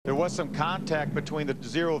was some contact between the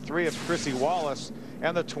 0-3 of Chrissy Wallace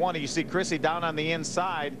and the 20. You see Chrissy down on the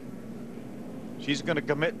inside. She's going to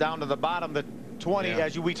commit down to the bottom. The 20,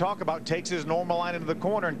 as we talk about, takes his normal line into the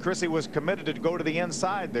corner, and Chrissy was committed to go to the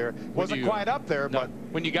inside there. Wasn't quite up there, but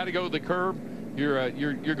when you got to go to the curb,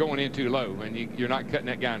 you're going in too low, and you're not cutting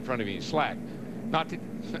that guy in front of you slack. Not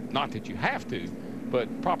that you have to,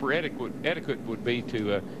 but proper etiquette would be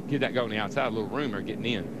to give that guy on the outside a little room or getting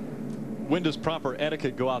in. When does proper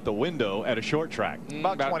etiquette go out the window at a short track?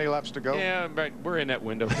 About 20 laps to go. Yeah, but we're in that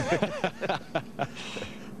window.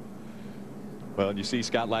 Well, you see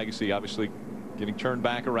Scott Lagasse obviously getting turned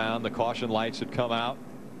back around. The caution lights had come out.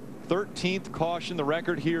 13th caution, the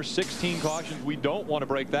record here, 16 cautions. We don't want to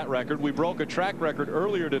break that record. We broke a track record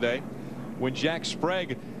earlier today when Jack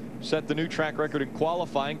Sprague set the new track record in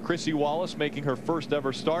qualifying. Chrissy Wallace making her first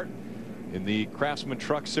ever start in the Craftsman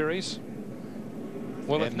Truck Series.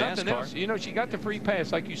 Well, if nothing else, you know, she got the free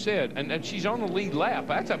pass, like you said, and she's on the lead lap.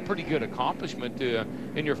 That's a pretty good accomplishment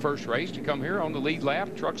in your first race to come here on the lead lap.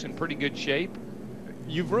 Truck's in pretty good shape.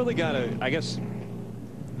 You've really got to, I guess,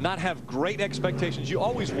 not have great expectations. You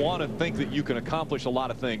always want to think that you can accomplish a lot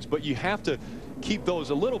of things, but you have to keep those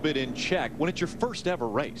a little bit in check when it's your first ever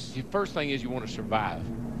race. The first thing is you want to survive.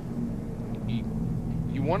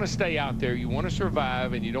 You want to stay out there, you want to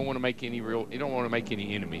survive, and you don't want to make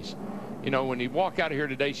any enemies. You know, when you walk out of here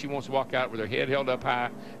today, she wants to walk out with her head held up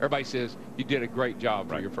high. Everybody says you did a great job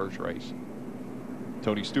for your first race.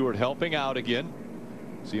 Tony Stewart helping out again.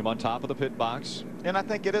 See him on top of the pit box. And I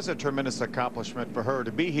think it is a tremendous accomplishment for her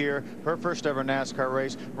to be here, her first ever NASCAR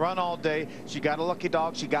race, run all day. She got a lucky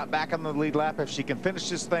dog. She got back on the lead lap. If she can finish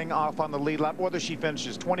this thing off on the lead lap, whether she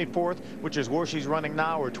finishes 24th, which is where she's running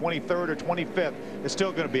now, or 23rd or 25th, it's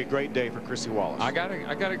still going to be a great day for Chrissy Wallace. I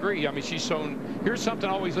gotta agree. I mean, she's shown, here's something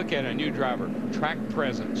I always look at in a new driver: track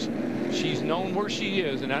presence. She's known where she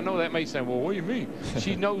is, and I know that may say, well, what do you mean?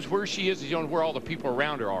 She knows where she is, she knows where all the people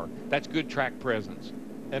around her are. That's good track presence.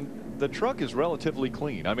 And the truck is relatively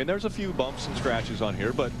clean. I mean, there's a few bumps and scratches on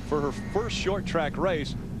here, but for her first short track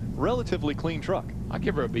race, relatively clean truck. I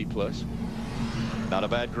give her a B+. Not a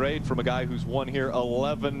bad grade from a guy who's won here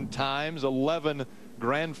 11 times, 11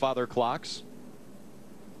 grandfather clocks.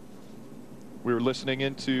 We were listening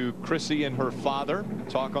into Chrissy and her father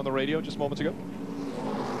talk on the radio just moments ago.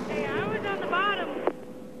 Hey, I was on the bottom.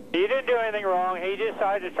 He didn't do anything wrong. He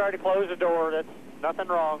decided to try to close the door. That's nothing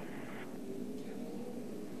wrong.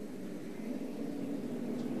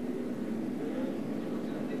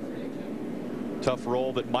 Tough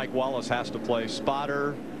role that Mike Wallace has to play.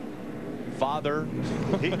 Spotter, father.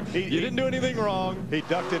 You didn't do anything wrong. He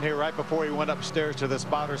ducked in here right before he went upstairs to the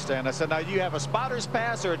spotter stand. I said, now, do you have a spotter's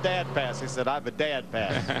pass or a dad pass? He said, I have a dad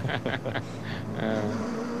pass.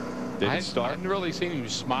 I haven't really seen him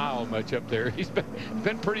smile much up there. He's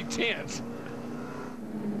been pretty tense.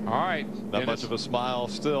 All right. Not much of a smile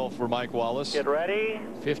still for Mike Wallace. Get ready.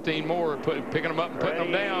 15 more, picking them up and putting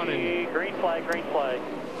them down. And green flag, green flag.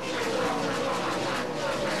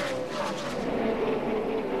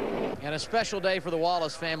 And a special day for the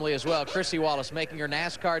Wallace family as well. Chrissy Wallace making her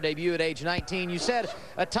NASCAR debut at age 19. You said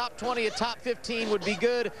a top 20, a top 15 would be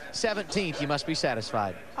good. 17th, you must be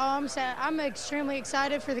satisfied. I'm extremely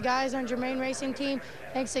excited for the guys on Germain Racing Team.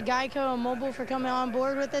 Thanks to Geico and Mobile for coming on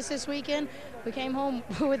board with us this weekend. We came home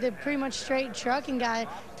with a pretty much straight truck and got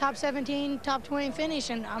top 17, top 20 finish,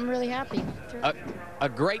 and I'm really happy. A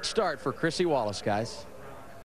great start for Chrissy Wallace, guys.